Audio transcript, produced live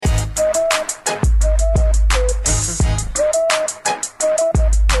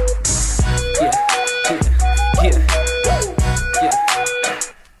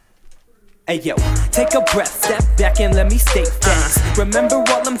Hey yo, take a breath, step back and let me state facts. Remember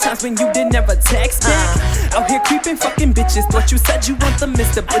all them times when you didn't ever text back? Out here creeping fucking bitches, thought you said you want the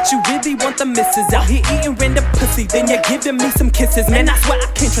mister, but you really want the missus. Out here eating random pussy, then you're giving me some kisses. Man, that's why I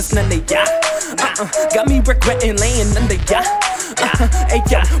can't trust none of ya. Got me regretting laying under ya. Hey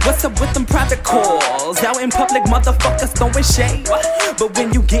ya, what's up with them private calls? Out in public, motherfuckers throwing shade. But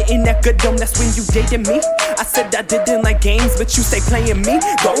when you get in that good dome, that's when you dating me. I said I didn't like games, but you stay playing me.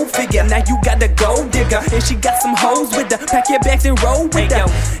 Go figure, now you got a gold digger, and she got some hoes with her. Pack your bags and roll with her.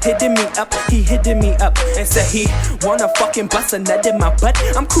 Hitting me up, he hitting me up, and said he wanna fucking bust a nut in my butt.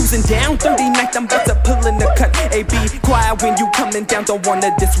 I'm cruising down 39th, I'm about to pull in the cut. Hey, be quiet when you coming down, don't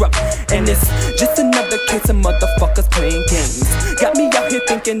wanna disrupt. And it's just another case of motherfuckers playing games. Got me out here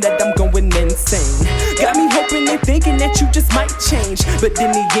thinking that I'm going insane. Got me hoping and thinking that you just might change, but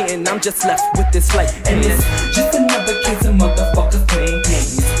in the end, I'm just left with this light. And it's just another case of motherfuckers playing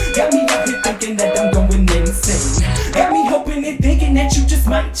games. Got me out here thinking that I'm going insane. Got me hoping and thinking that you just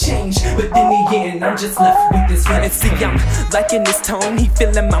might change, but in the end, I'm just left with this light. And see, I'm liking his tone, he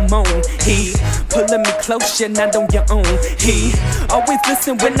feeling my moan. He pulling me close, you're not on your own. He always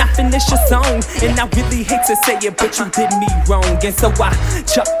listen when I finish a song, and I really hate to say it, but you did me wrong. And so I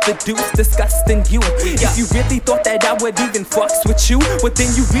chucked the deuce, disgusting you. If you really thought that I would even fucks with you, well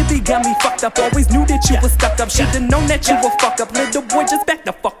then you really got me fucked up. Always knew that you was stuck up, should've known that you would fuck up. Little boy, just back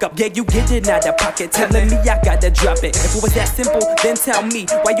the fuck up. Yeah, you get it out of pocket, telling me I gotta drop it. If it was that simple, then tell me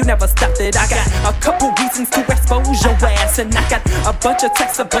why you never stopped it. I got a couple reasons to expose your ass, and I got a bunch of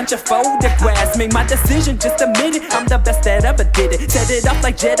texts, a bunch of photographs. Made my decision, just a minute, I'm the best that ever did it. Set it up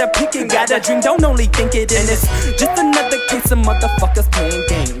like Jetta picking, got a dream, don't only think it. And it's just another case of motherfuckers playing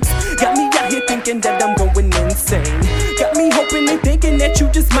games. Got me out here thinking that I'm going insane. Got me hoping and thinking that you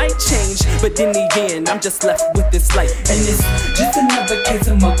just might change, but in the end, I'm just left with this light. And it's just another case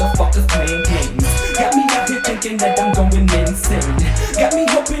of motherfuckers playing games. Got me out here thinking that I'm going insane. Got me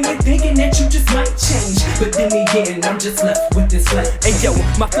hoping and thinking that you just might change, but in the end, I'm just left with this light. Hey yo,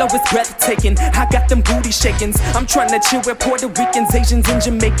 my flow is breathtaking, I got them booty shakings. I'm trying to chill with Puerto Ricans, Asians, and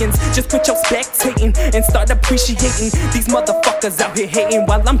Jamaicans. Just put your spectating and start appreciating these motherfuckers out here hating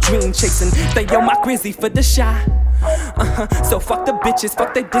while I'm dream chasing. Stay on my grizzly for the shot. So fuck the bitches,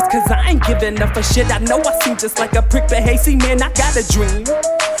 fuck they diss, cause I ain't giving up for shit. I know I seem just like a prick, but hey, see man, I got a dream.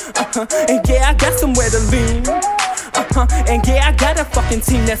 And yeah, I got somewhere to lean. And yeah, I got a fucking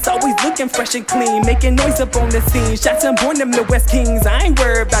team that's always looking fresh and clean, making noise up on the scene. ChiTownBorn, them the West Kings, I ain't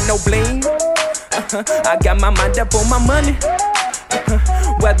worried about no bling. I got my mind up on my money,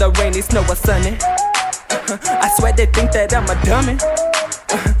 whether rainy, snow or sunny. I swear they think that I'm a dummy.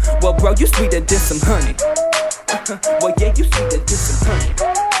 Well bro, you sweeter than some honey. Well yeah, you sweeter than some honey.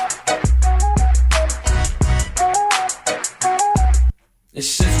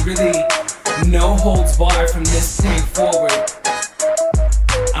 It's just really no holds barred from this point forward.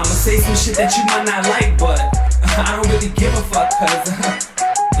 I'ma say some shit that you might not like, but I don't really give a fuck, cause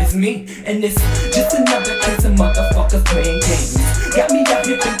it's me. And it's just another case of motherfuckers playing games. Got me out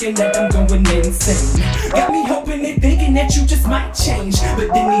here thinking that I'm going insane. Got me hoping and thinking that you just might change, but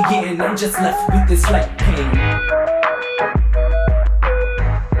in the end, I'm just left with this light pain.